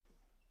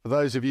For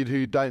those of you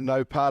who don't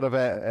know part of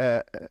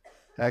our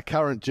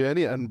current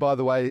journey, and by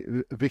the way,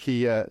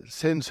 Vicky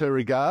sends her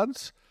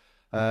regards.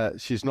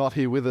 She's not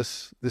here with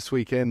us this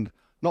weekend,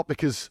 not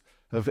because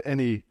of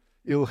any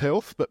ill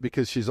health, but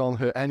because she's on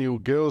her annual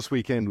girls'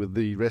 weekend with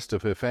the rest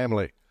of her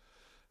family,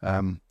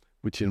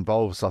 which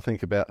involves, I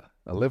think, about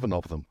 11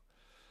 of them,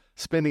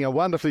 spending a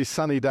wonderfully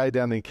sunny day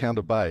down in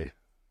Counter Bay,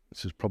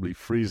 which is probably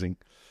freezing.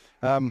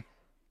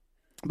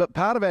 But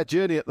part of our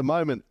journey at the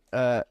moment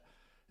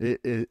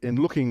in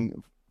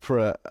looking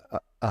for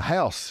a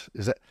house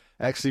is that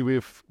actually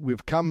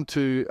we've come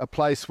to a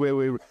place where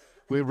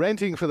we're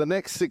renting for the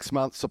next 6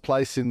 months a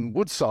place in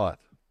Woodside.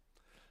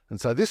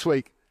 And so this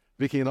week,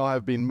 Vicky and I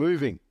have been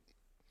moving.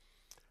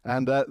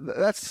 And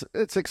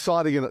it's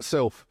exciting in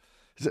itself.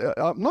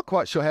 I'm not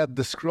quite sure how to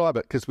describe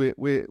it because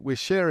we're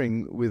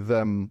sharing with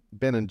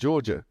Ben and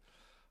Georgia.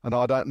 And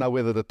I don't know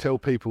whether to tell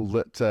people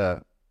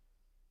that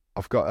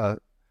I've got a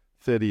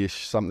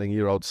 30-ish something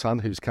year old son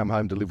who's come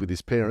home to live with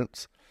his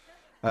parents,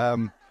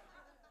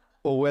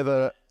 or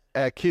whether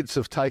our kids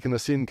have taken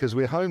us in because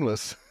we're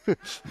homeless.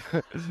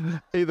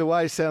 Either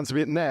way sounds a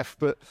bit naff,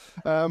 but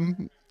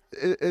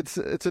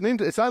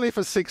it's only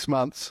for 6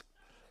 months,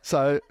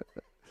 so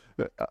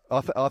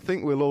I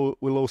think we'll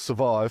all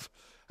survive.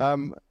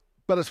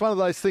 But it's one of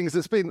those things.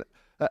 It's been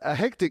a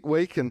hectic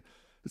week, and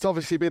it's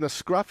obviously been a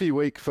scruffy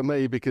week for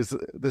me because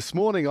this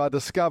morning I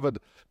discovered,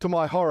 to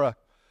my horror,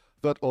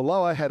 that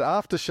although I had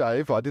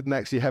aftershave, I didn't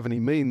actually have any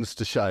means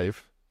to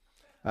shave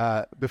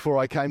before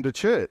I came to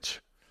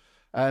church.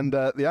 And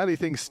the only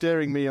thing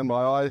staring me in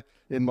my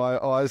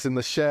eyes in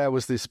the shower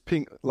was this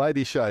pink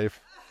lady shave.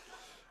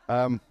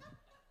 And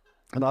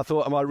I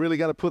thought, am I really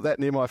going to put that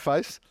near my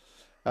face?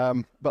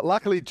 But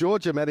luckily,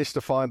 Georgia managed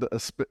to find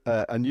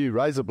a new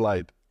razor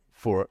blade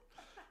for it.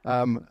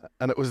 And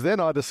it was then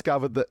I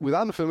discovered that with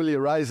unfamiliar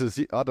razors,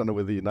 I don't know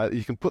whether you know,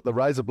 you can put the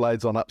razor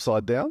blades on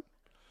upside down.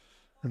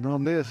 And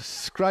I'm there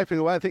scraping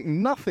away. I think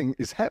nothing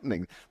is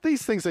happening.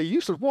 These things are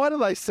useless. Why do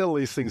they sell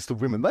these things to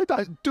women? They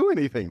don't do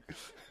anything.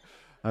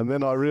 And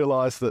then I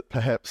realised that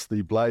perhaps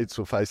the blades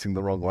were facing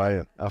the wrong way.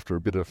 And after a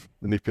bit of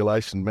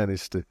manipulation,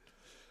 managed to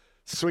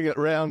swing it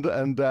round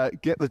and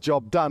get the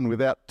job done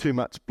without too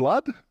much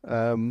blood.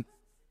 And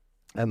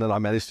then I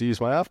managed to use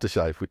my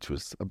aftershave, which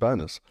was a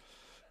bonus,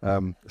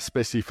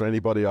 especially for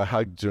anybody I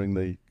hugged during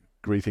the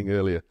greeting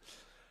earlier.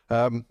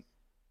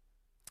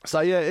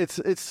 So yeah,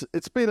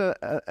 it's been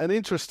an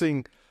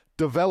interesting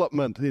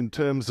development in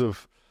terms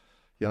of,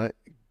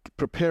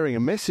 preparing a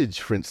message.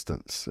 For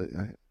instance,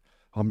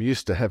 I'm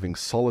used to having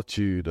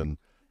solitude and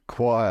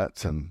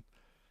quiet and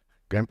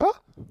Grandpa.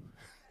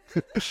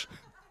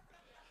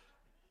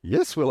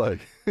 Yes, Willow.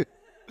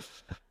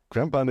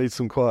 Grandpa needs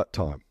some quiet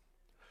time.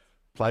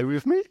 Play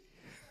with me.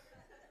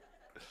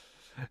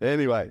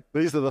 Anyway,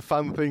 these are the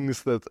fun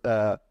things that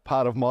are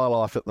part of my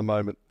life at the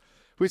moment,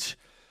 which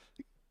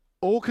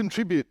all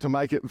contribute to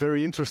make it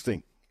very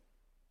interesting.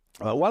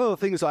 One of the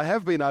things I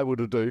have been able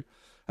to do,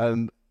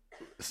 and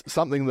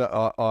something that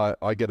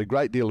I get a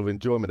great deal of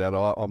enjoyment out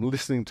of, I'm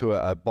listening to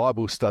a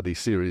Bible study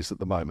series at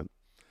the moment.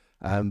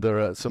 And there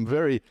are some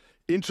very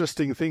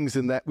interesting things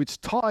in that which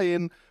tie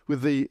in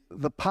with the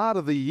part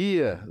of the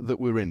year that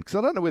we're in. Because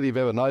I don't know whether you've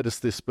ever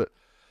noticed this, but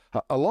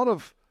a lot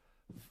of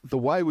the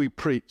way we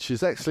preach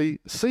is actually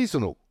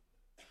seasonal.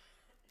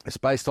 It's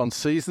based on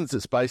seasons,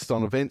 it's based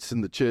on events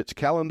in the church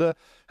calendar,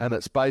 and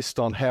it's based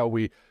on how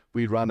we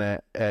run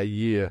our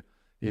year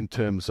in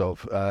terms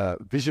of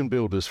vision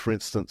builders, for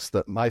instance,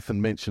 that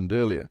Nathan mentioned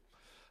earlier.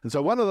 And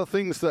so one of the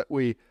things that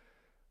we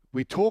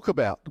talk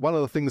about, one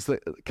of the things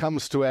that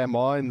comes to our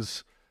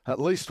minds at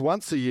least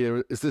once a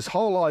year is this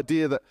whole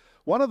idea that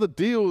one of the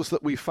deals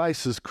that we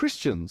face as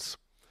Christians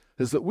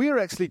is that we're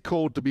actually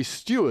called to be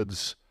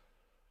stewards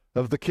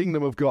of the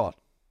kingdom of God.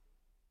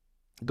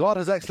 God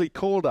has actually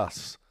called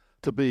us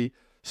to be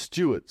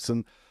stewards,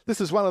 and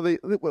this is one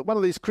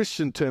of these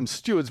Christian terms,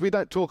 stewards. We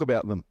don't talk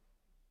about them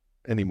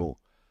anymore.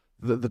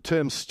 The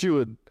term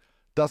steward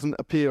doesn't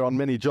appear on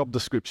many job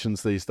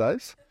descriptions these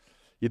days.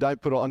 You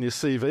don't put it on your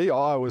CV.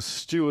 Oh, I was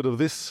steward of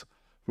this.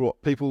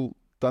 What, people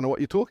don't know what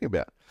you're talking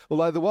about.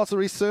 Although there was a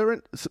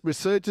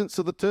resurgence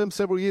of the term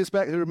several years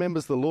back. Who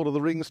remembers the Lord of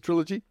the Rings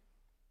trilogy?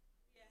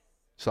 Yes.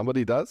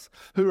 Somebody does.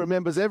 Who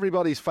remembers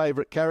everybody's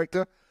favourite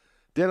character?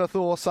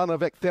 Denethor, son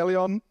of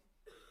Ecthelion?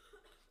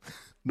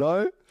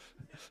 No?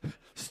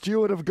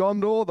 Steward of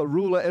Gondor, the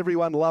ruler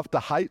everyone loved to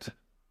hate?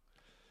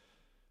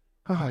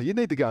 Oh, you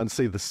need to go and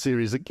see the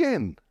series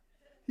again.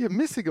 You're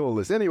missing all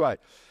this. Anyway,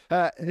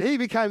 he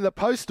became the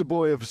poster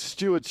boy of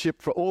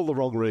stewardship for all the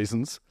wrong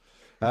reasons.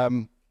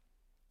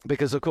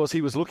 Because, of course,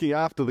 he was looking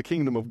after the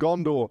kingdom of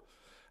Gondor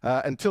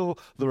until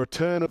the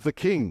return of the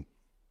king.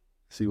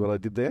 See what I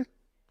did there?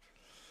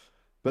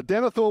 But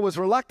Denethor was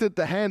reluctant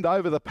to hand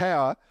over the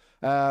power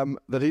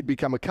that he'd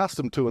become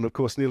accustomed to, and of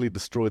course nearly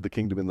destroyed the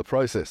kingdom in the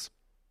process.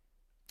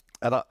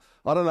 And I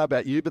don't know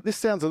about you, but this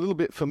sounds a little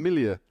bit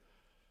familiar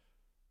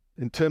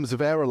in terms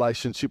of our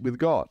relationship with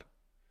God.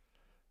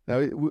 Now,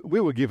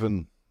 we were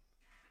given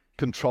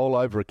control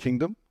over a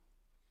kingdom,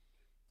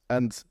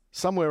 and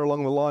somewhere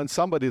along the line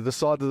somebody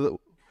decided that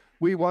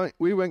we weren't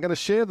going to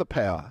share the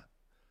power,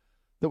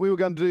 that we were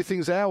going to do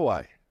things our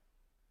way.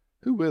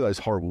 Who were those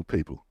horrible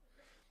people?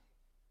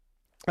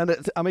 And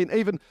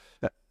even...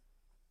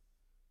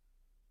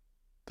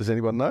 Does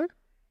anyone know?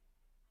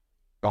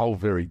 Oh,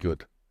 very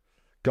good.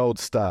 Gold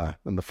star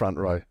in the front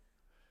row.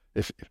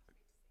 If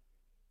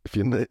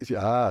you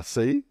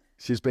see,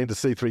 she's been to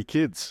see 3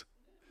 kids.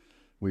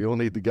 We all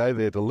need to go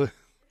there to learn.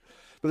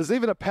 But there's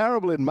even a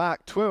parable in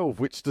Mark 12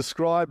 which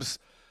describes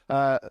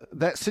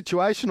that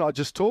situation I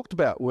just talked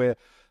about, where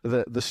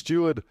the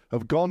steward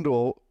of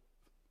Gondor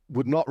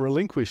would not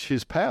relinquish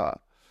his power.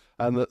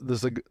 And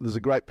there's a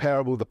great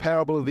parable, the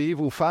parable of the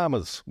evil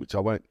farmers, which I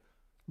won't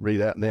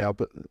read out now,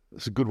 but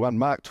it's a good one.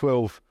 Mark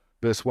 12,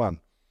 verse 1.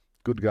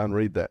 Good to go and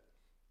read that.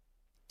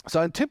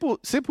 So in simple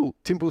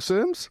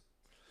terms,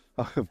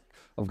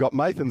 I've got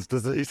Mathan's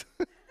disease.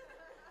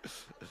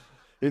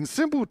 In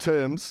simple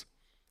terms,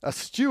 a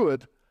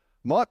steward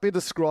might be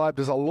described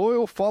as a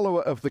loyal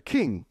follower of the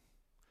king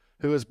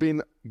who has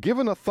been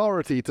given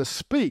authority to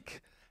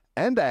speak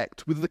and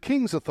act with the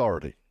king's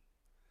authority,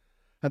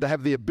 and to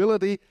have the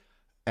ability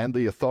and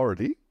the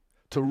authority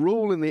to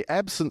rule in the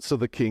absence of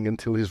the king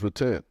until his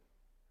return.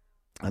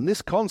 And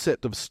this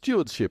concept of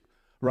stewardship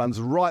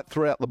runs right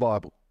throughout the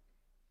Bible.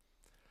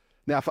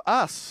 Now, for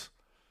us,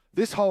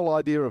 this whole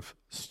idea of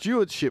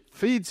stewardship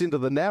feeds into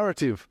the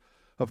narrative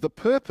of the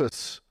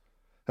purpose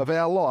of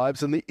our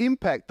lives and the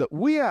impact that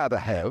we are to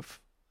have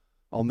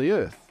on the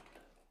earth.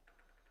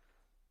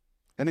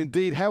 And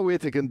indeed, how we're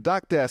to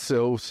conduct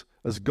ourselves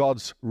as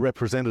God's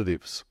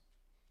representatives.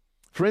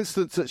 For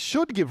instance, it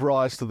should give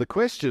rise to the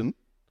question,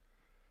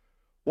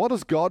 what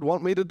does God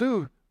want me to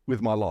do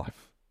with my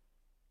life?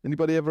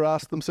 Anybody ever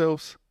ask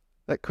themselves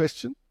that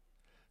question?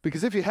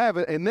 Because if you have,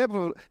 it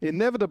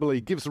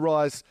inevitably gives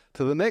rise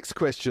to the next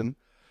question,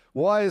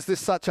 why is this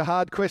such a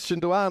hard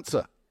question to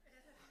answer?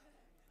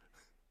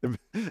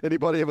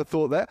 Anybody ever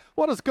thought that?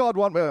 What does God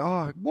want me?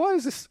 Why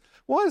is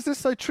this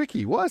so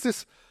tricky? Why is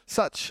this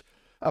such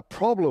a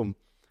problem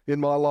in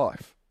my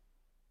life?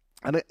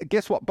 And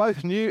guess what?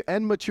 Both new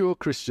and mature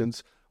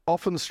Christians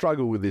often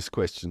struggle with this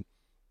question.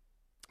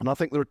 And I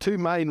think there are 2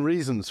 main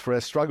reasons for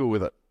our struggle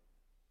with it.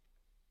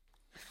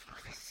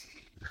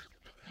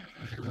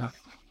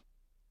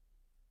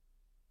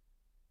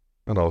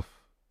 And I've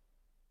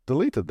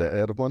deleted that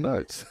out of my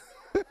notes.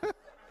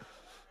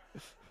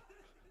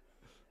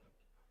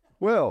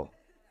 Well,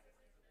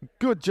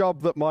 good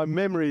job that my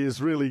memory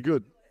is really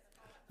good.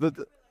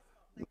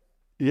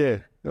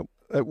 It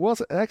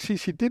was actually,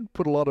 she did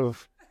put a lot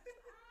of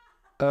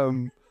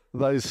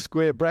those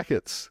square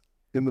brackets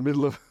in the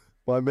middle of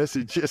my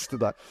message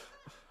yesterday.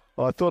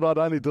 I thought I'd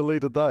only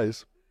deleted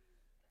those.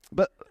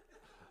 But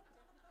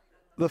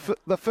the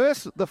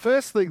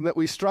first thing that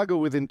we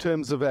struggle with in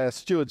terms of our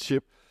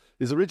stewardship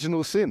is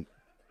original sin.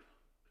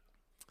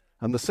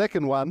 And the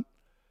second one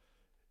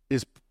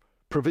is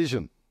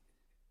provision.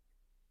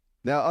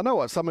 Now, I know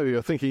what some of you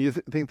are thinking. You're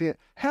thinking,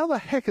 how the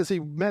heck has he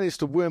managed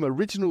to worm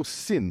original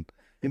sin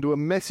into a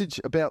message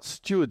about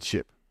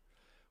stewardship?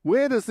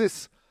 Where does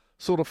this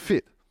sort of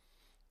fit?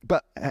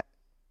 But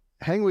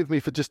hang with me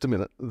for just a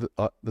minute.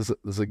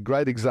 There's a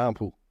great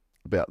example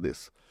about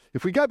this.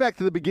 If we go back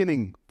to the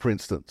beginning, for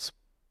instance,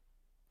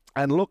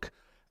 and look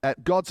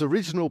at God's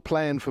original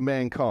plan for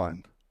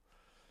mankind,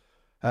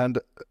 and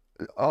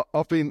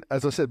I've been,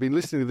 as I said, been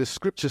listening to this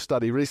scripture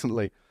study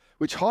recently,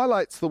 which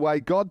highlights the way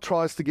God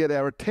tries to get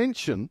our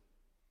attention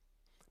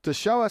to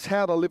show us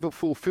how to live a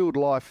fulfilled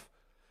life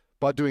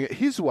by doing it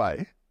His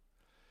way,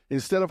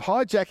 instead of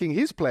hijacking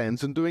His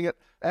plans and doing it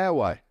our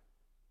way.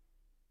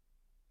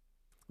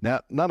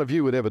 Now, none of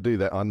you would ever do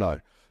that, I know,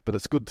 but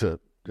it's good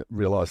to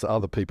realise that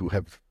other people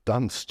have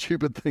done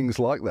stupid things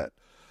like that.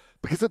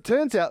 Because it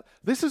turns out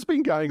this has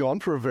been going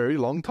on for a very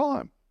long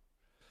time.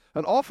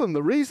 And often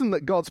the reason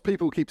that God's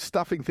people keep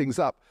stuffing things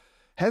up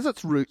has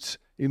its roots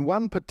in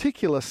one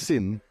particular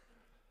sin,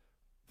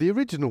 the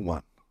original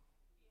one.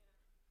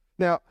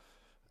 Now,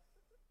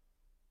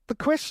 the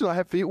question I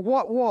have for you,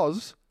 what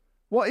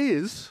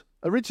is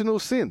original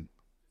sin?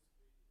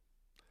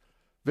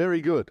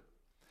 Very good.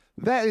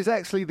 That is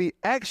actually the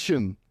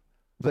action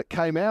that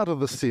came out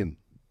of the sin.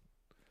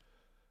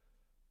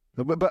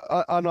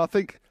 And I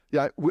think,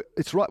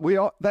 it's right.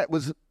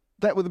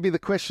 That would be the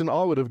question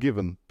I would have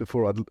given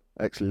before I'd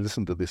actually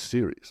listened to this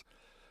series.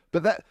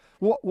 But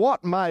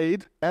what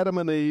made Adam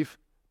and Eve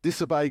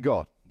disobey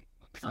God?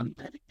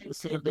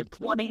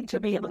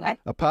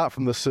 Apart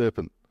from the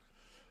serpent.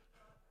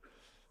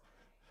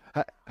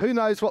 Who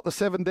knows what the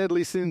 7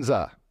 deadly sins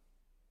are?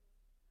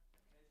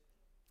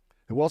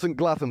 It wasn't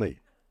gluttony.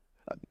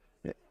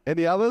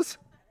 Any others?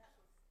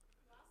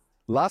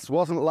 Lust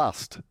wasn't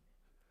lust.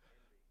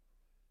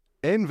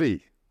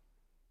 Envy.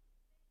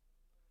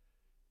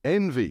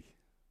 And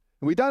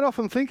we don't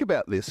often think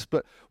about this,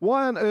 but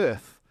why on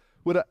earth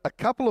would a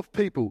couple of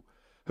people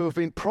who have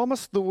been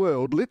promised the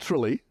world,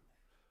 literally,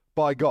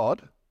 by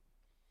God,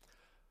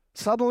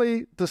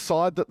 suddenly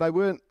decide that they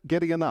weren't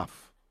getting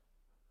enough,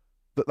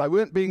 that they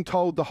weren't being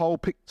told the whole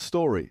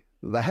story,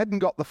 that they hadn't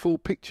got the full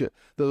picture,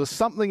 there was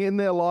something in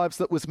their lives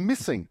that was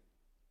missing?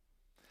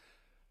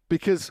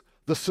 because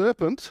the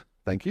serpent,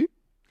 thank you,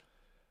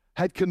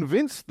 had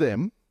convinced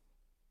them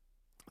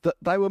that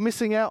they were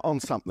missing out on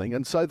something,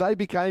 and so they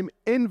became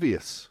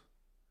envious.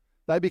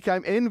 They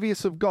became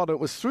envious of God. It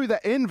was through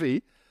that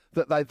envy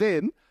that they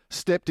then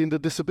stepped into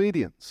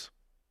disobedience.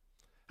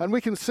 And we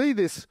can see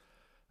this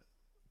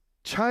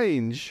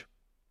change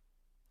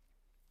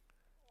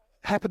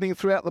happening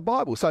throughout the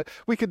Bible. So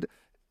we could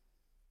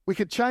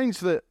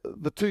change the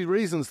two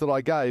reasons that I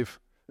gave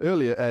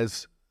earlier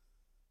as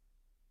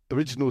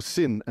original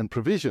sin and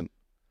provision,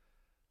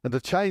 and to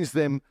change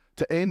them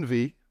to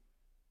envy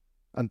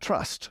and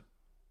trust,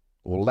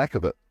 or lack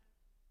of it.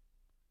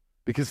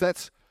 Because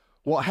that's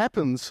what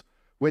happens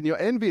when you're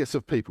envious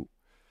of people.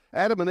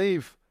 Adam and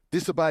Eve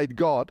disobeyed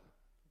God,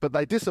 but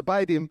they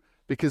disobeyed him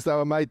because they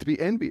were made to be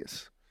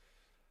envious.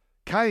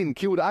 Cain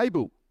killed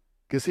Abel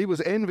because he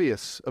was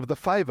envious of the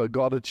favour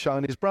God had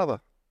shown his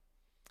brother.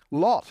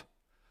 Lot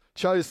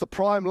chose the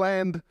prime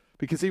land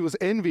because he was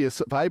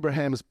envious of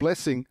Abraham's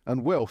blessing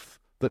and wealth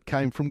that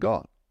came from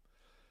God.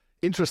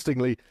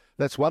 Interestingly,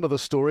 that's one of the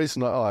stories,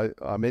 and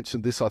I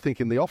mentioned this, I think,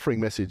 in the offering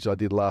message I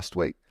did last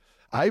week.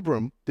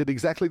 Abram did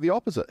exactly the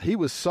opposite. He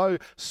was so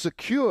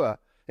secure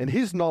in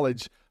his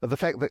knowledge of the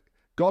fact that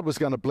God was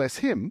going to bless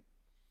him,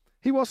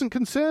 he wasn't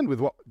concerned with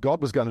what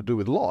God was going to do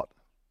with Lot.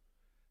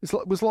 It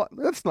was like,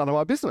 that's none of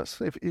my business.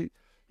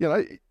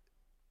 I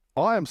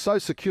am so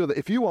secure that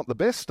if you want the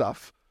best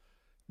stuff,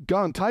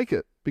 go and take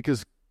it,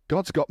 because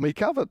God's got me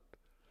covered.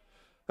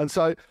 And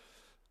so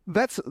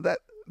that's that.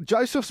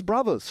 Joseph's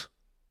brothers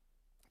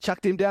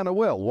chucked him down a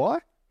well. Why?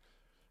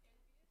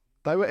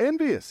 They were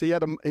envious. He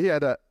had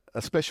a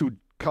special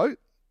coat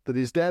that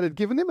his dad had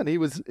given him, and he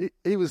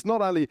was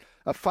not only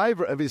a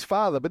favourite of his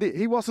father, but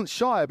he wasn't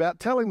shy about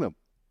telling them.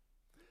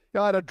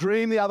 I had a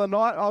dream the other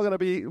night. I'm going to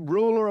be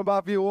ruler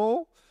above you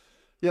all.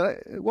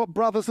 What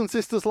brothers and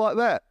sisters like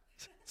that?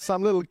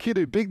 Some little kid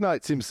who big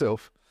notes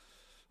himself,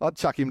 I'd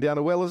chuck him down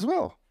a well as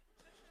well.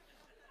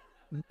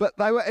 But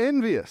they were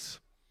envious.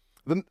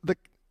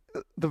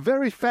 The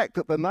very fact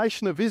that the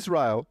nation of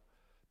Israel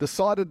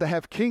decided to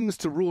have kings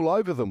to rule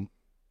over them,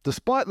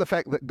 despite the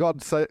fact that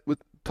God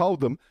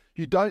told them,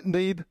 you don't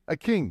need a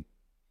king.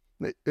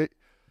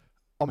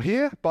 I'm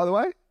here, by the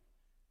way,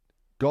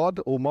 God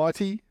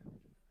Almighty,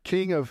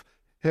 King of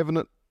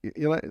heaven,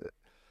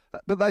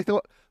 but they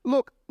thought,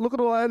 look at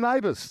all our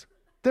neighbours.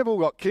 They've all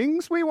got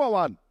kings, we want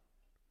one.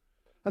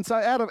 And so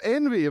out of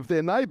envy of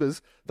their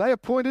neighbours, they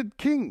appointed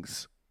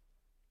kings,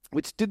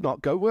 which did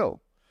not go well.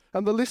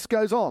 And the list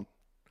goes on.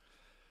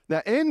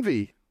 Now,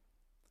 envy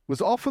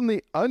was often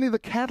only the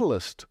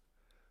catalyst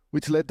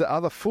which led to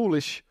other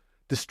foolish,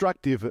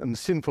 destructive and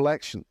sinful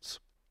actions.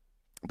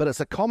 But it's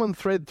a common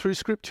thread through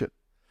Scripture.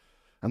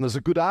 And there's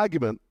a good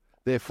argument,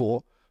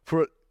 therefore,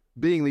 for it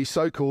being the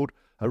so-called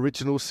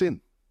original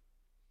sin.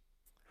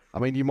 I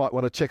mean, you might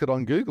want to check it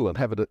on Google and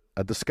have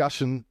a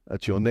discussion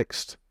at your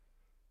next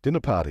dinner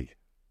party,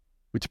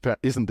 which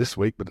isn't this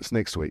week, but it's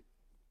next week.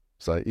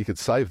 So you could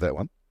save that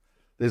one.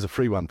 There's a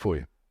free one for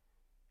you.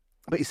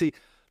 But you see,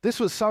 this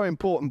was so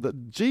important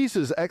that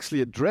Jesus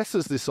actually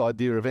addresses this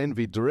idea of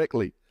envy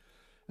directly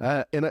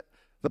in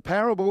the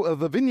parable of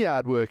the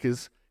vineyard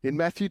workers in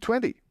Matthew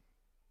 20.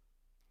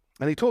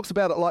 And he talks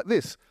about it like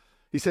this.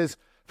 He says,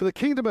 "For the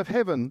kingdom of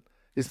heaven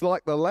is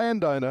like the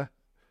landowner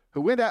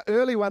who went out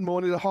early one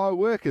morning to hire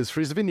workers for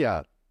his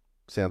vineyard."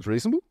 Sounds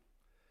reasonable.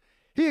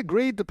 "He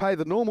agreed to pay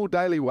the normal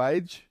daily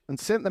wage and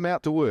sent them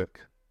out to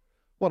work."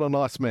 What a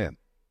nice man.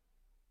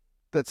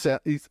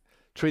 He's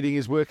treating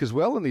his workers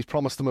well, and he's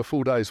promised them a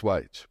full day's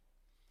wage.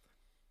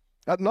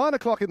 At 9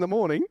 o'clock in the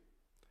morning,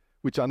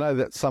 which I know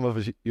that some of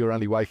us, you're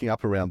only waking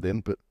up around then,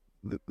 but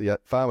the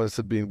farmers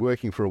had been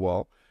working for a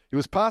while, he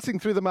was passing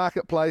through the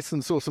marketplace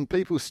and saw some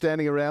people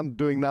standing around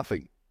doing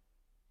nothing.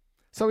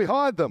 So he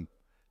hired them,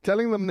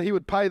 telling them he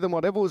would pay them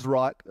whatever was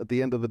right at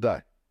the end of the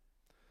day.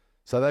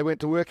 So they went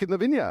to work in the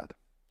vineyard.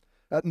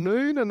 At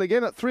noon and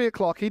again at 3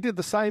 o'clock, he did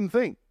the same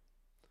thing.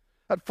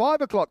 At 5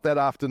 o'clock that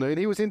afternoon,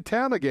 he was in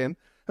town again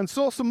and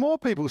saw some more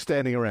people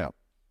standing around.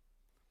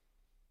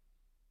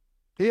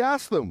 He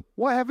asked them,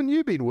 "Why haven't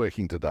you been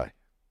working today?"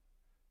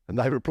 And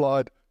they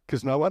replied,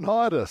 "Because no one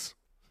hired us."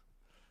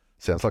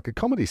 Sounds like a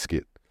comedy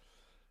skit.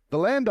 The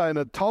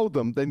landowner told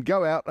them, "Then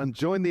go out and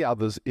join the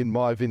others in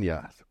my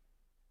vineyard."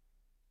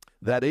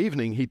 That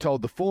evening, he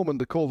told the foreman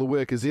to call the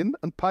workers in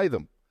and pay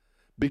them,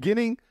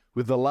 beginning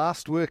with the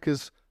last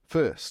workers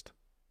first.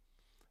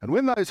 And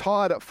when those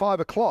hired at 5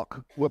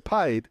 o'clock were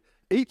paid,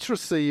 each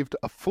received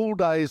a full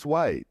day's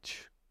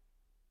wage.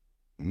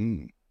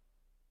 When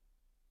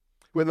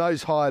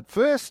those hired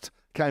first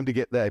came to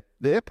get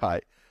their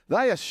pay,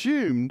 they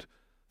assumed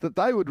that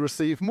they would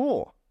receive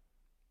more.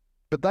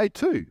 But they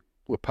too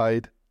were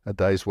paid a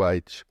day's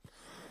wage.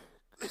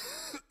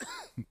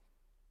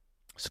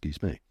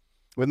 Excuse me.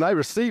 When they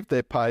received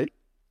their pay,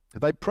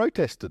 they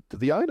protested to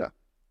the owner.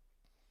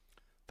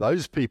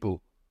 "Those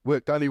people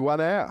worked only 1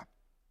 hour,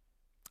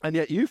 and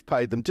yet you've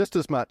paid them just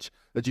as much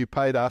as you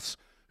paid us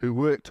who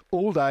worked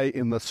all day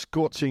in the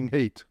scorching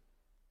heat."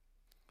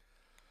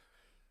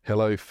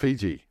 Hello,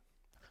 Fiji.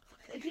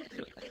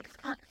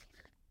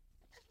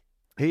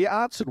 He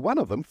answered one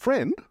of them,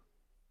 "Friend,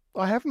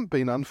 I haven't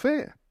been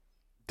unfair.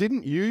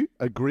 Didn't you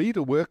agree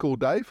to work all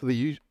day for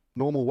the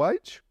normal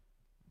wage?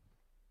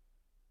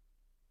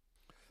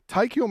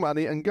 Take your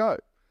money and go.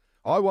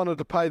 I wanted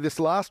to pay this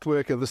last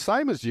worker the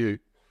same as you,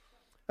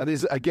 and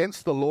is it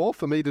against the law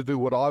for me to do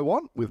what I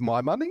want with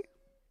my money?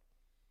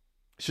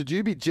 Should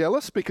you be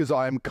jealous because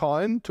I am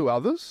kind to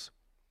others?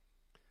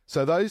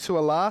 So those who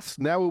are last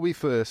now will be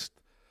first,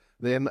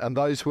 then, and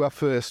those who are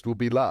first will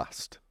be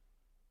last."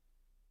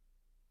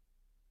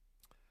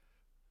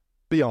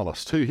 Be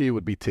honest, who here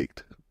would be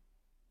ticked?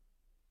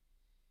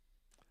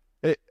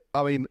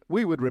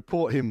 We would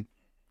report him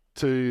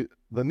to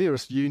the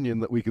nearest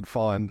union that we could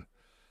find.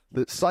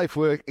 The Safe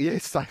Work,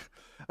 yes, safe.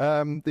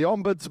 The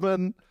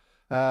Ombudsman,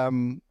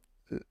 the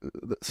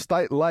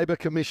State Labor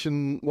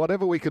Commission,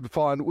 whatever we could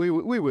find, we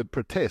would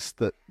protest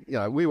that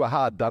we were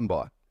hard done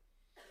by.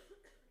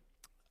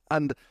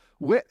 And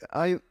we've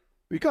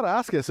got to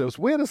ask ourselves,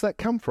 where does that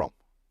come from?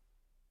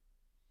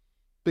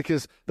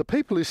 Because the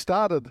people who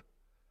started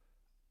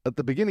at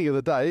the beginning of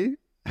the day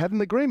had an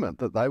agreement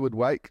that they would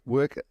work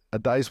a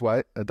day's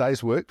work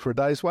for a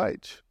day's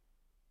wage.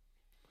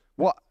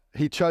 What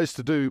he chose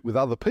to do with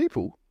other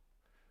people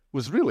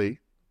was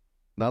really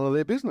none of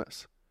their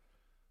business.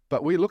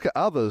 But we look at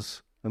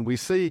others and we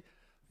see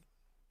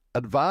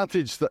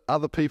advantage that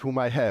other people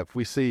may have.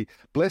 We see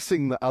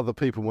blessing that other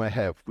people may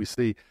have. We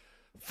see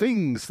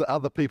things that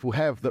other people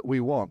have that we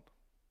want.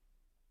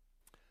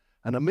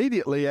 And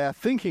immediately our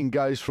thinking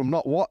goes from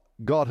not what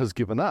God has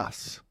given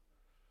us,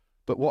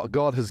 but what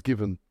God has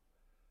given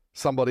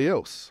somebody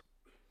else.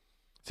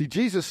 See,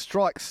 Jesus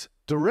strikes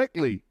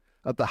directly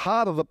at the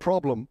heart of the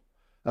problem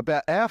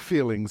about our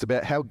feelings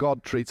about how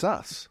God treats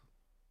us.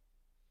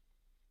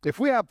 If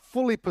we are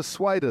fully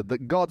persuaded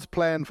that God's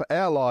plan for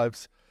our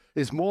lives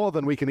is more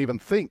than we can even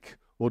think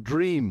or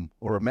dream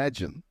or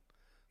imagine,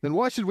 then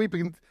why should we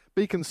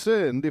be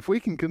concerned if we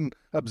can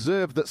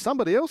observe that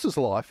somebody else's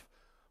life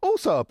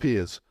also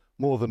appears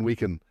more than we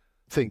can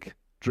think,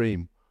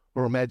 dream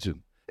or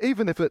imagine,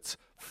 even if it's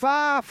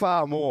far,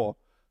 far more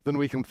than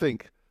we can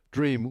think,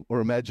 dream or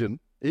imagine,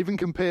 even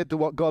compared to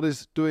what God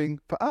is doing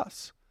for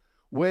us?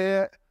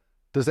 Where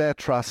does our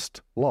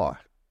trust lie?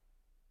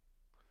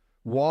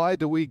 Why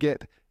do we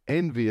get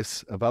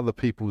envious of other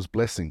people's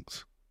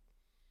blessings?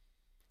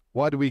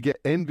 Why do we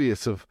get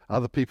envious of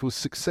other people's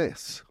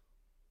success?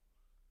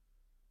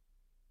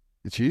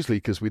 It's usually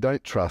because we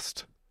don't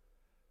trust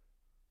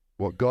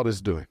what God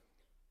is doing.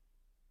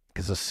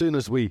 Because as soon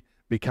as we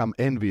become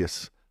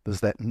envious,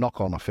 there's that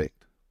knock-on effect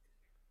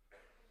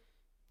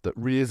that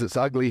rears its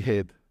ugly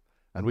head.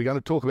 And we're going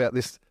to talk about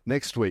this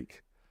next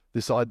week,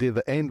 this idea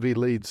that envy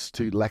leads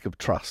to lack of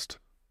trust.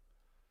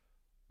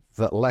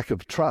 That lack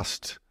of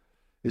trust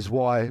is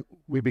why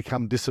we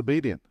become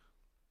disobedient.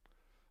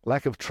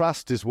 Lack of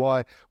trust is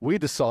why we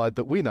decide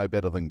that we know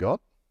better than God.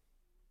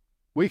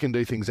 We can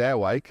do things our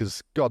way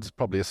because God's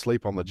probably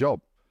asleep on the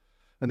job.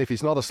 And if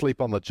he's not asleep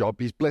on the job,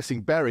 he's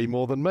blessing Barry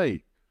more than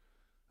me.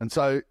 And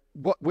so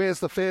where's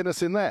the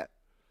fairness in that?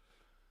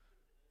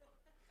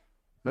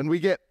 And we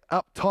get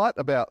uptight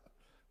about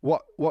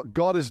what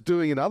God is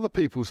doing in other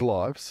people's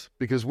lives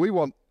because we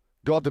want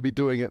God to be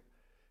doing it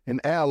in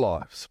our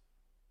lives.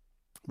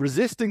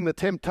 Resisting the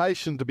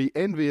temptation to be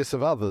envious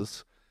of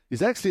others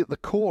is actually at the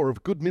core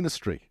of good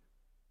ministry.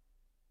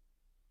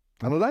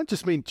 And I don't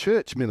just mean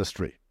church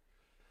ministry,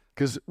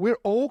 because we're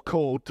all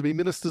called to be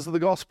ministers of the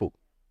gospel.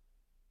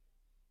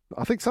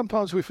 I think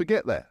sometimes we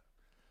forget that.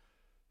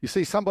 You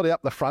see somebody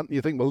up the front and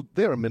you think, well,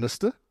 they're a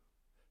minister.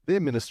 They're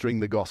ministering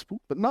the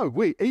gospel. But no,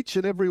 each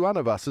and every one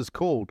of us is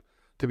called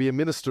to be a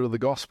minister of the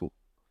gospel.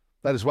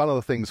 That is one of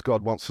the things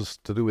God wants us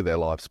to do with our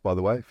lives, by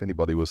the way, if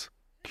anybody was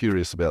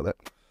curious about that.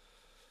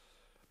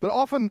 But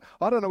often,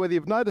 I don't know whether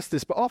you've noticed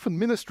this, but often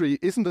ministry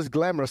isn't as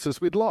glamorous as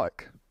we'd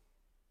like.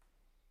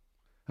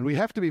 And we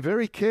have to be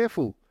very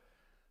careful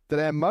that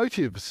our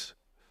motives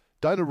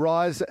don't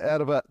arise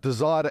out of a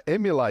desire to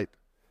emulate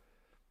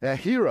our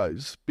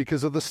heroes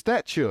because of the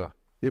stature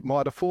it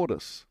might afford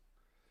us.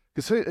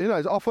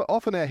 Because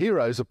often our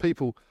heroes are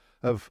people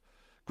of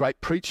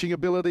great preaching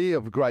ability,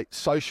 of great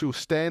social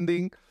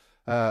standing,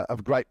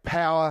 of great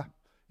power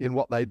in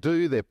what they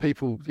do. They're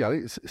people,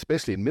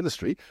 especially in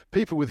ministry,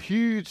 people with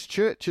huge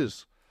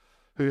churches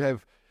who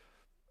have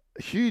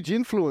huge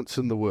influence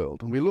in the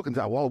world. And we look and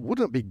say, well,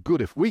 wouldn't it be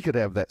good if we could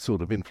have that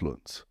sort of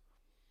influence?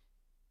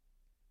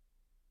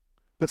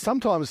 But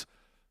sometimes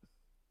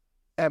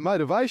our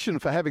motivation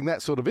for having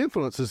that sort of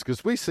influence is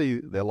because we see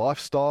their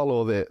lifestyle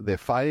or their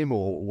fame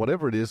or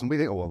whatever it is, and we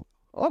think, oh,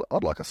 well,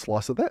 I'd like a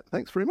slice of that.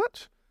 Thanks very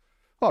much.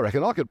 I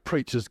reckon I could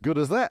preach as good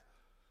as that.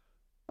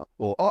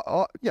 Or,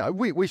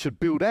 we should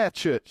build our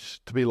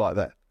church to be like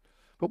that.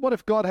 But what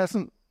if God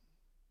hasn't?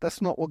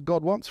 That's not what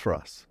God wants for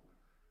us.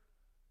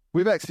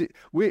 We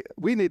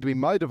need to be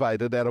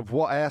motivated out of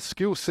what our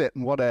skill set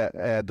and what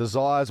our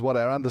desires, what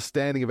our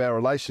understanding of our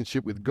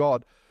relationship with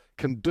God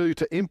can do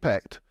to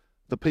impact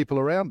the people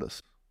around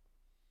us.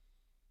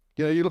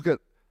 You look at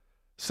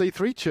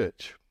C3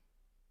 Church.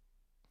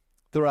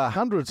 There are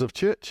hundreds of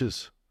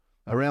churches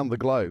around the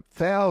globe,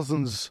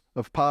 thousands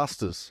of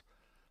pastors,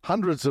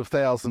 hundreds of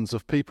thousands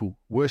of people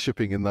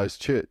worshipping in those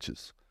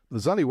churches.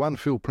 There's only one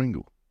Phil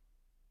Pringle.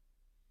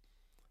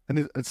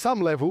 And at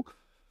some level,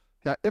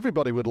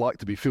 everybody would like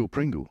to be Phil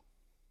Pringle.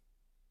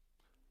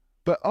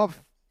 But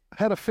I've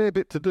had a fair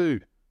bit to do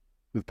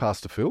with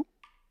Pastor Phil.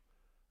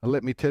 And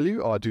let me tell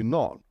you, I do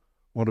not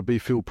want to be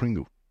Phil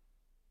Pringle.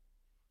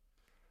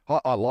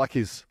 I like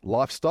his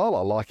lifestyle.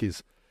 I like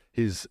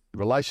his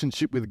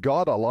relationship with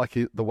God. I like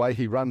the way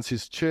he runs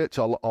his church.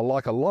 I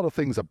like a lot of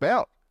things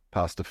about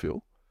Pastor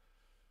Phil.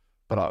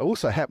 But I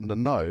also happen to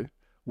know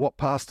what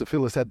Pastor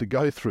Phil has had to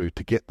go through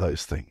to get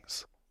those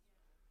things.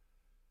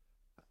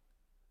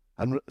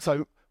 And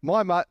so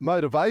my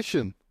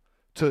motivation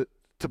to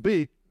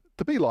be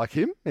like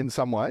him in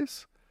some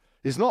ways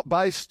is not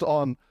based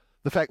on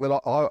the fact that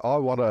I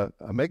want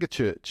a mega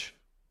church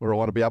where I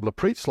want to be able to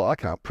preach like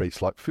I can't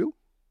preach like Phil.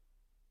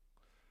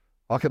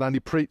 I can only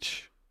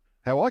preach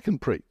how I can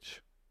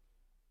preach.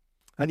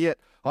 And yet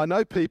I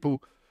know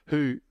people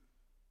who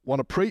want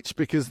to preach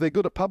because they're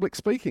good at public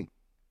speaking.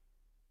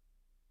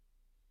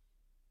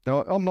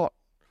 Now, I'm not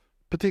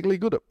particularly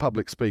good at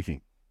public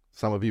speaking.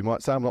 Some of you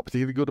might say I'm not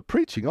particularly good at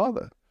preaching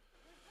either.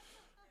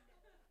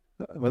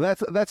 Well,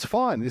 that's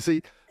fine. You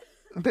see,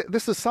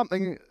 this is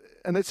something,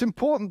 and it's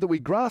important that we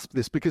grasp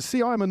this because,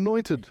 see, I'm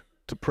anointed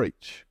to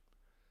preach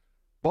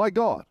by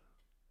God.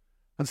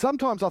 And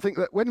sometimes I think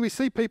that when we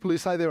see people who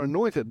say they're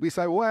anointed, we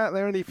say, why aren't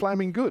they any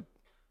flaming good?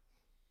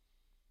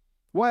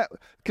 Why?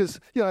 Because,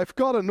 if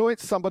God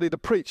anoints somebody to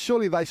preach,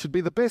 surely they should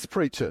be the best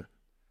preacher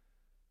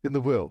in the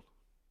world.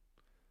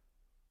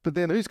 But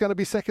then who's going to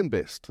be second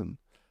best? And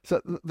so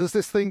there's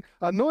this thing,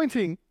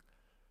 anointing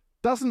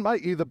doesn't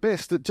make you the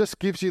best, it just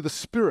gives you the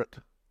spirit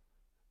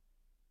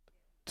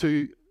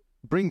to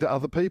bring to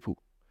other people.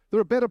 There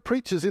are better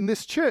preachers in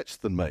this church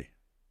than me.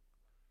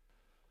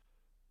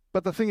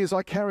 But the thing is,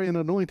 I carry an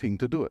anointing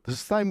to do it. It's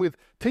the same with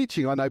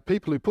teaching. I know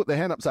people who put their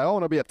hand up and say, I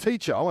want to be a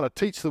teacher. I want to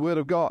teach the Word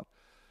of God.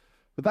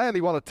 But they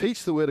only want to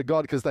teach the Word of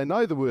God because they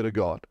know the Word of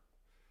God.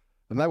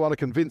 And they want to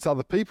convince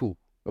other people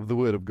of the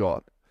Word of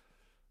God.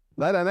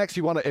 They don't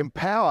actually want to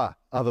empower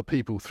other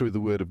people through the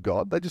Word of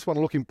God. They just want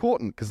to look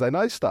important because they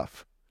know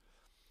stuff.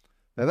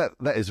 Now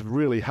that is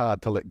really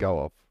hard to let go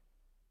of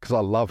because I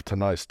love to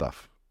know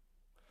stuff.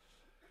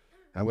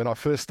 And when I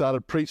first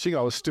started preaching,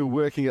 I was still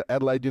working at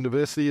Adelaide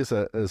University as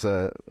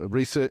a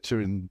researcher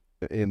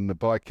in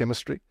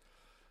biochemistry.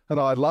 And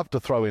I loved to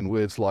throw in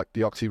words like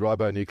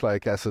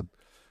deoxyribonucleic acid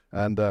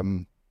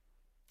and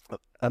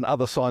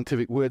other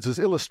scientific words as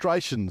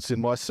illustrations in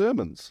my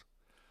sermons.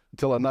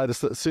 Until I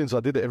noticed that as soon as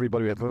I did it,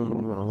 everybody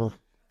went,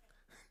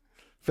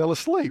 fell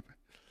asleep.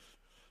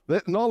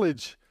 That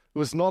knowledge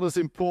was not as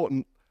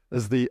important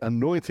as the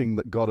anointing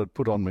that God had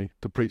put on me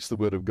to preach the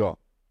Word of God.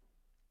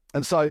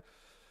 And so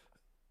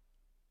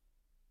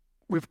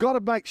we've got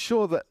to make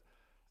sure that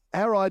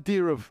our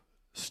idea of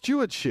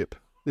stewardship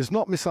is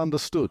not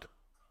misunderstood.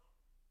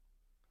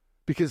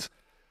 Because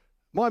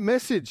my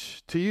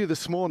message to you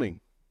this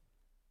morning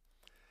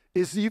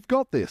is you've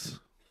got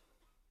this.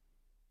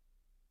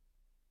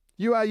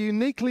 You are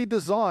uniquely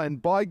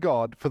designed by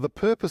God for the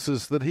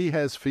purposes that He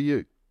has for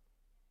you.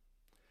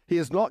 He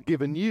has not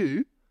given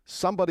you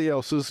somebody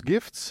else's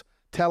gifts,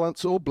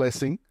 talents, or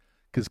blessing,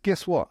 because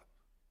guess what?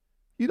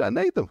 You don't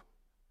need them.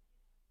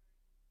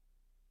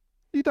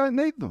 You don't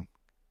need them.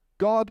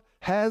 God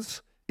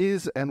has,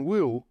 is, and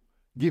will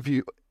give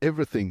you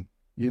everything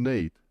you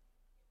need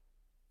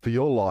for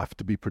your life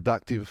to be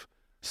productive,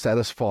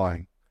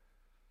 satisfying,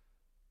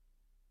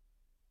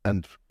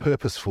 and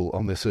purposeful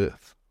on this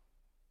earth.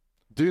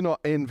 Do not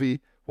envy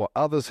what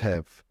others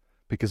have,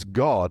 because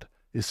God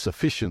is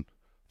sufficient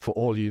for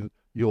all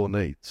your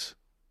needs.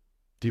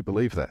 Do you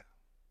believe that?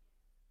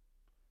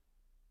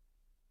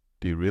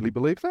 Do you really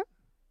believe that?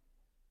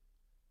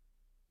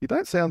 You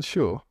don't sound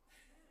sure.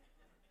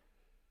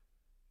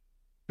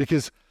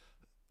 Because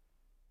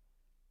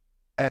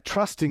our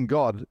trust in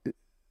God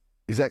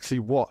is actually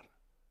what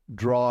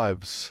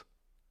drives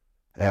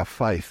our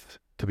faith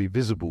to be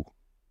visible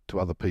to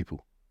other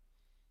people.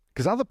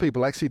 Because other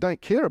people actually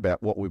don't care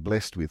about what we're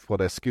blessed with, what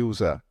our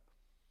skills are,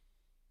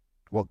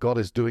 what God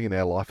is doing in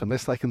our life,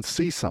 unless they can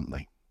see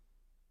something.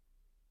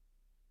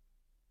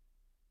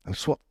 And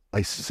it's what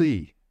they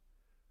see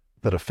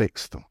that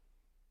affects them.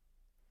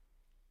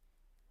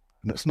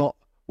 And it's not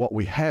what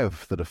we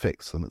have that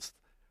affects them, it's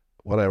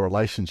what our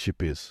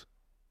relationship is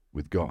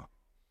with God.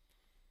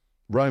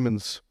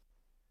 Romans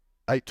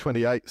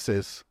 8:28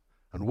 says,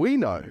 and we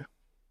know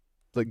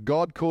that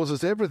God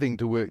causes everything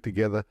to work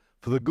together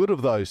for the good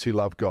of those who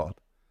love God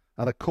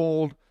and are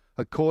called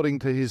according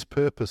to His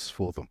purpose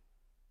for them.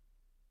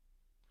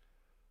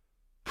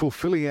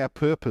 Fulfilling our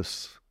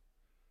purpose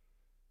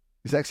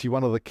is actually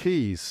one of the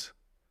keys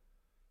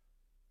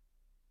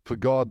for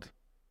God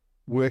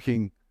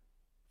working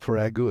for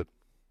our good.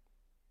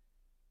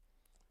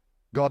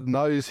 God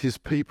knows His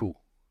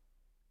people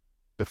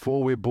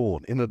before we're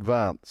born, in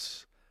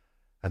advance,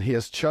 and He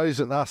has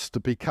chosen us to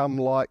become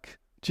like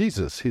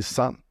Jesus, His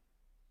Son,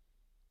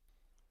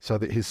 so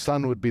that His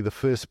Son would be the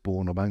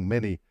firstborn among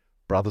many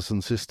brothers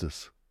and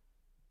sisters.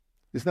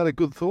 Isn't that a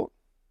good thought?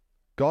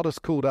 God has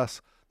called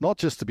us not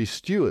just to be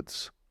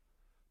stewards,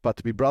 but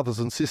to be brothers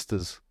and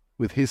sisters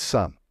with his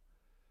Son,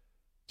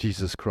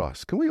 Jesus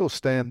Christ. Can we all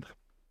stand?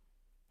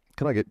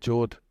 Can I get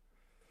Jord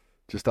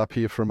just up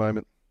here for a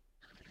moment?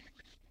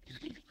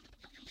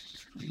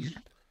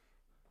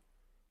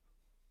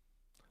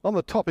 On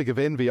the topic of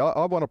envy,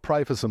 I want to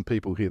pray for some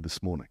people here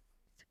this morning.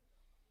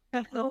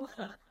 And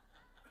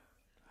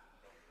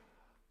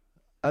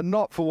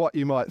not for what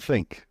you might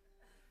think.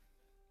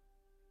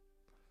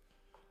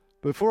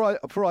 Before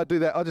I do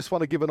that, I just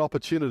want to give an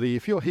opportunity.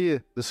 If you're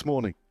here this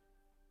morning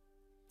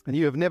and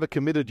you have never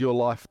committed your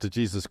life to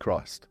Jesus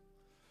Christ,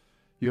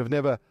 you have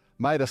never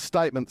made a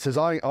statement that says,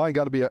 I'm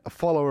going to be a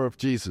follower of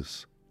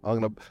Jesus. I'm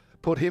going to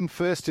put him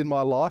first in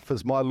my life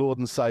as my Lord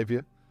and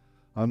Saviour,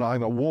 and I'm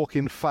going to walk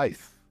in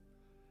faith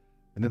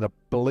and in a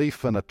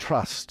belief and a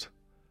trust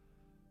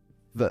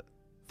that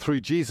through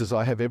Jesus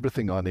I have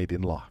everything I need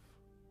in life.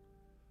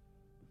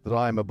 That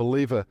I am a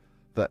believer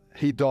that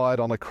he died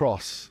on a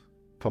cross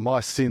for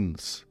my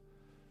sins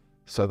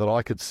so that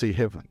I could see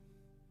heaven.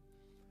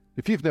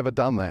 If you've never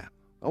done that,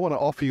 I want to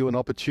offer you an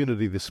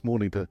opportunity this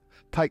morning to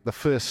take the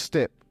first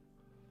step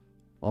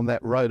on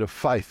that road of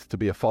faith to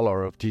be a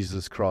follower of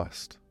Jesus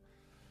Christ.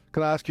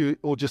 Can I ask you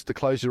all just to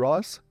close your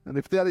eyes? And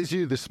if that is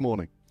you this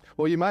morning,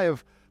 or you may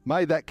have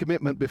made that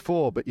commitment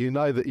before, but you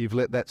know that you've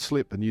let that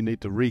slip and you need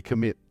to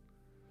recommit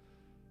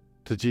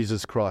to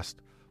Jesus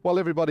Christ. While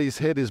everybody's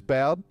head is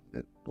bowed,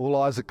 all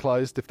eyes are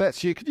closed, if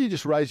that's you, could you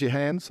just raise your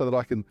hand so that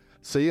I can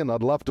see? And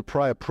I'd love to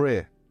pray a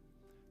prayer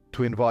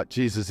to invite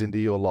Jesus into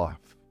your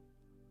life.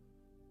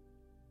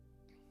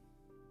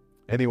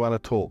 Anyone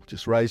at all,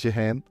 just raise your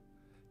hand.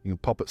 You can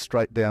pop it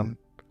straight down.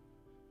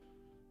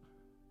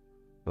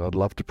 But I'd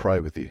love to pray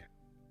with you.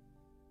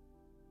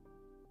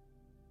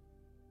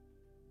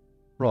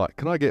 Right,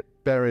 can I get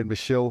Barry and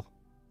Michelle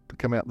to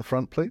come out the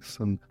front, please?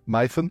 And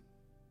Nathan?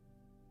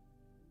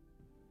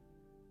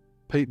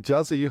 Pete,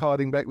 Juz, are you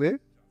hiding back there?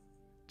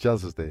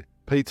 Juz is there.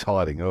 Pete's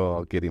hiding. Oh,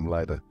 I'll get him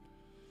later.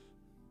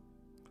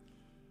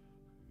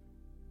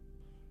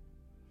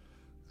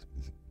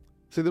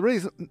 See, the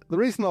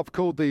reason I've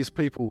called these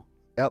people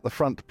out the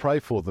front to pray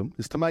for them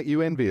is to make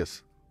you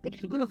envious. Because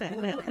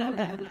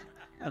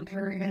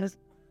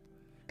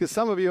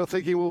some of you are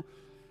thinking, well,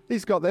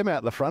 he's got them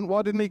out the front.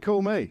 Why didn't he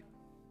call me?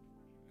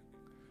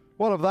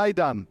 What have they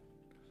done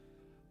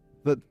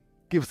that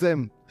gives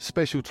them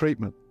special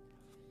treatment?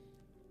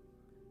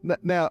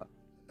 Now,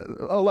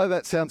 although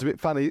that sounds a bit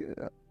funny,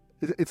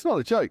 it's not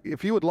a joke.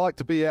 If you would like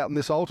to be out on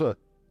this altar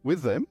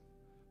with them,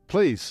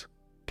 please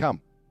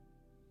come.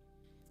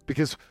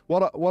 Because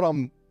what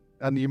I'm,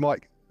 and you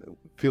might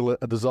feel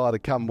a desire to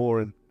come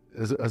more in,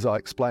 as I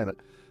explain it.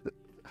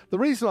 The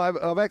reason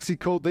I've actually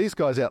called these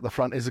guys out the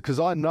front is because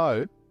I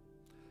know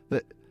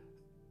that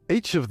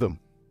each of them,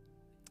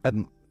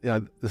 and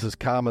this is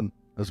Carmen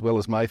as well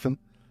as Nathan,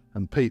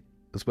 and Pete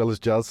as well as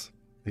Juz,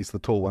 he's the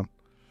tall one,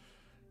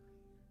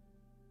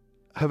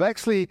 have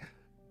actually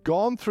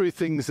gone through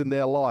things in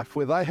their life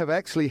where they have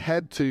actually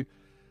had to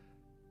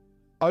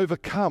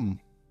overcome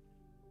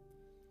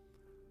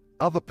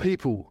other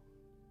people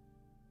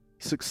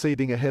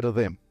succeeding ahead of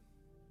them.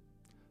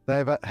 They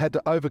have had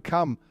to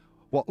overcome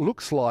what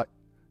looks like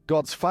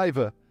God's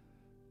favour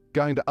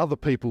going to other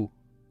people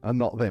and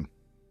not them.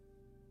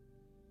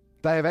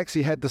 They have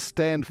actually had to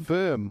stand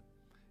firm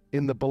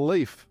in the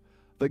belief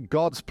that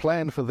God's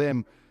plan for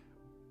them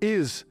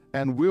is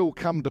and will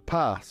come to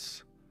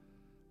pass,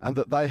 and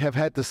that they have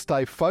had to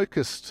stay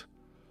focused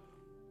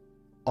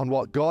on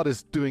what God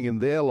is doing in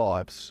their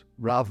lives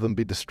rather than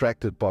be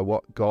distracted by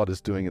what God is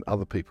doing in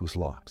other people's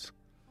lives.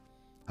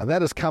 And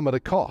that has come at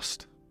a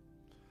cost.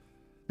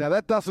 Now,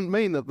 that doesn't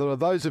mean that there are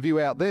those of you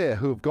out there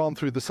who have gone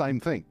through the same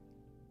thing.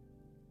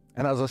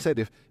 And as I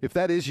said, if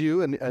that is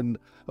you, and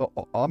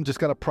I'm just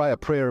going to pray a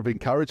prayer of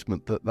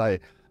encouragement that they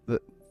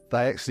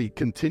actually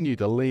continue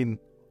to lean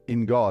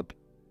in God,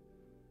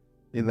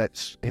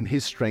 in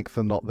His strength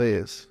and not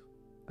theirs,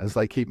 as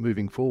they keep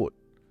moving forward.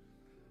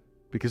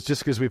 Because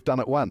just because we've done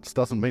it once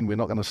doesn't mean we're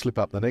not going to slip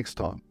up the next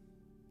time.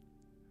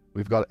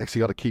 We've actually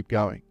got to keep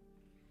going.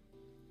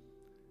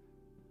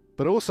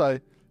 But also,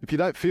 if you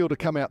don't feel to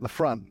come out the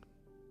front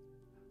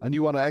and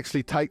you want to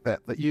actually take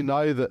that you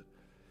know that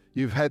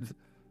you've had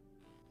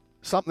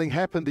something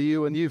happen to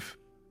you and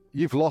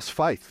you've lost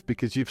faith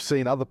because you've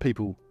seen other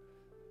people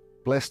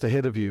blessed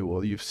ahead of you,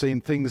 or you've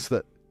seen things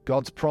that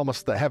God's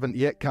promised that haven't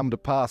yet come to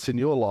pass in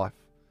your life,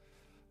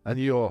 and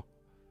your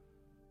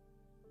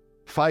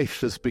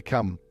faith has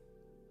become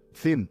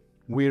thin,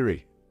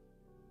 weary,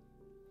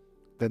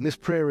 then this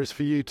prayer is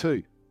for you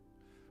too.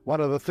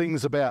 One of the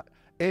things about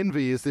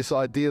envy is this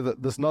idea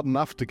that there's not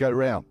enough to go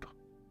round.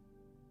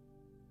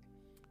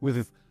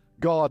 With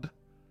God,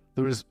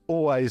 there is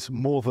always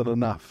more than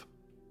enough.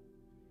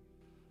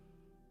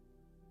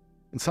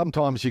 And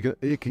sometimes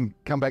it can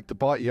come back to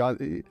bite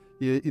you.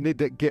 You need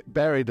to get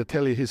Barry to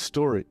tell you his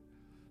story.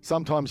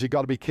 Sometimes you've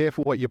got to be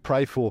careful what you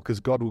pray for, because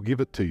God will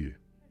give it to you.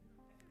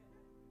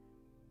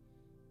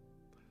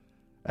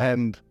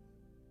 And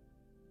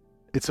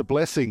it's a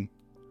blessing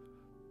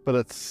but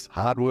it's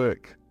hard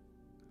work.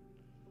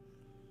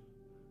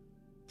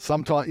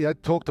 Sometimes,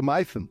 talk to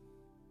Nathan.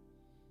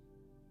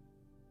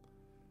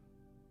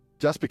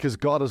 Just because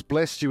God has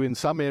blessed you in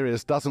some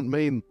areas doesn't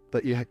mean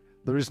that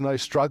there is no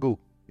struggle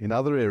in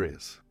other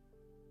areas.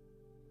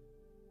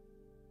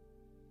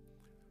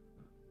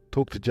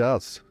 Talk to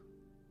Jazz.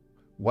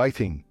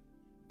 Waiting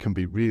can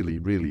be really,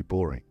 really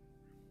boring.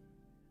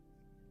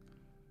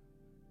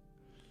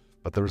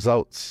 But the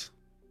results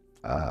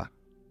are.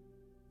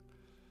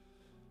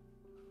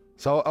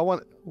 So I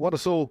want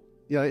us all,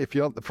 if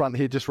you're at the front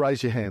here, just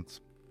raise your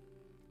hands.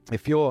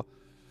 If you want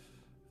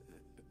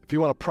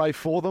to pray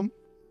for them,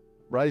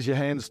 raise your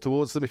hands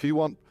towards them. If you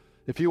want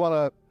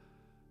to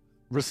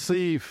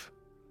receive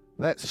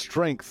that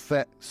strength,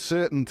 that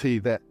certainty,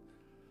 that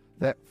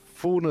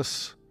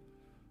fullness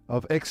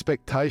of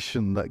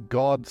expectation that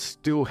God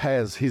still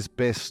has his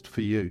best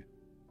for you.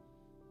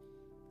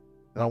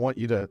 And I want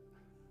you to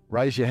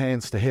raise your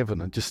hands to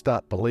heaven and just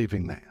start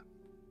believing that.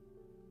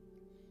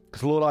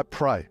 Because Lord, I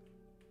pray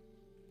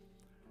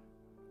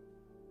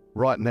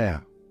right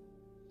now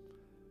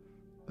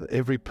that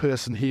every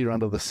person here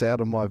under the sound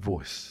of my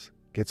voice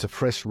gets a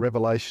fresh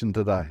revelation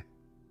today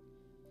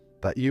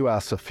that you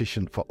are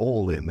sufficient for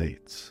all their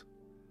needs.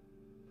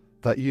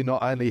 That you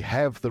not only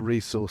have the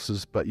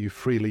resources, but you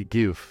freely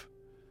give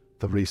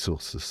the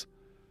resources.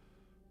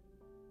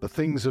 The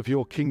things of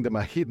your kingdom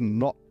are hidden,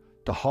 not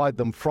to hide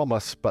them from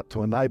us, but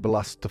to enable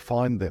us to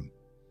find them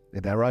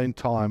in our own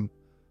time,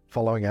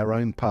 following our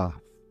own path.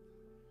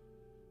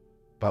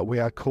 But we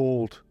are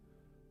called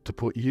to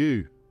put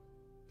you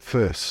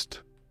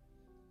first,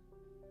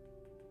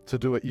 to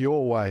do it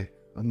your way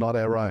and not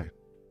our own,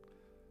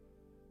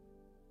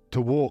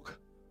 to walk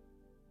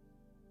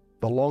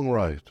the long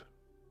road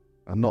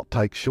and not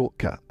take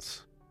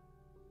shortcuts,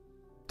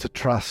 to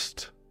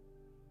trust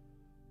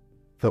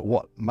that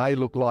what may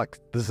look like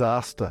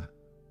disaster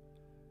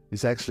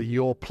is actually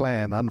your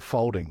plan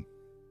unfolding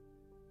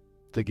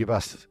to give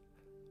us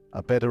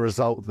a better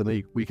result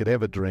than we could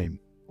ever dream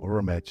or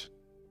imagine.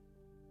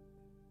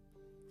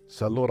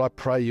 So Lord, I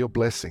pray your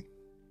blessing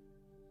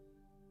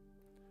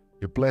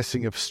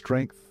of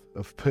strength,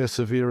 of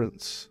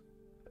perseverance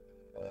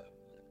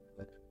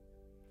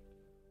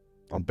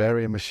on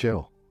Barry and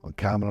Michelle, on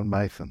Carmen and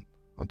Nathan,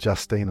 on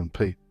Justine and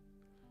Pete.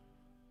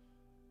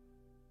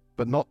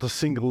 But not to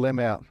single them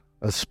out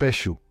as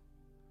special,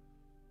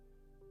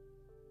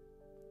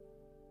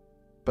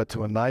 but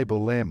to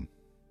enable them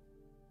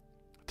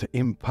to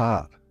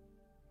impart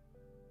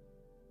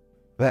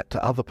that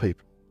to other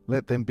people.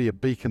 Let them be a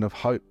beacon of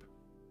hope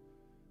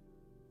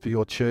for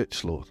your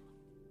church, Lord.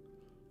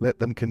 Let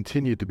them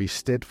continue to be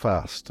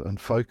steadfast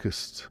and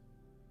focused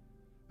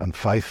and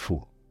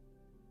faithful,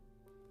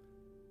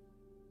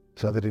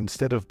 so that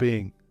instead of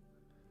being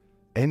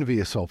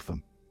envious of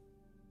them,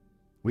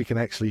 we can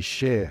actually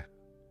share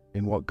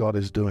in what God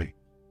is doing.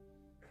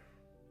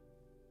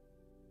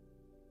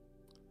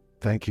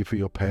 Thank you for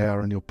your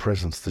power and your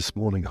presence this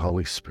morning,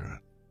 Holy Spirit.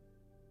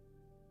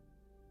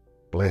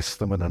 Bless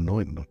them and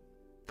anoint them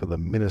for the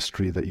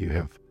ministry that you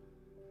have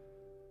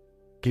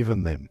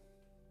given them.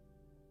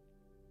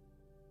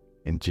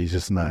 In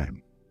Jesus'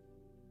 name,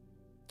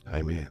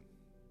 amen.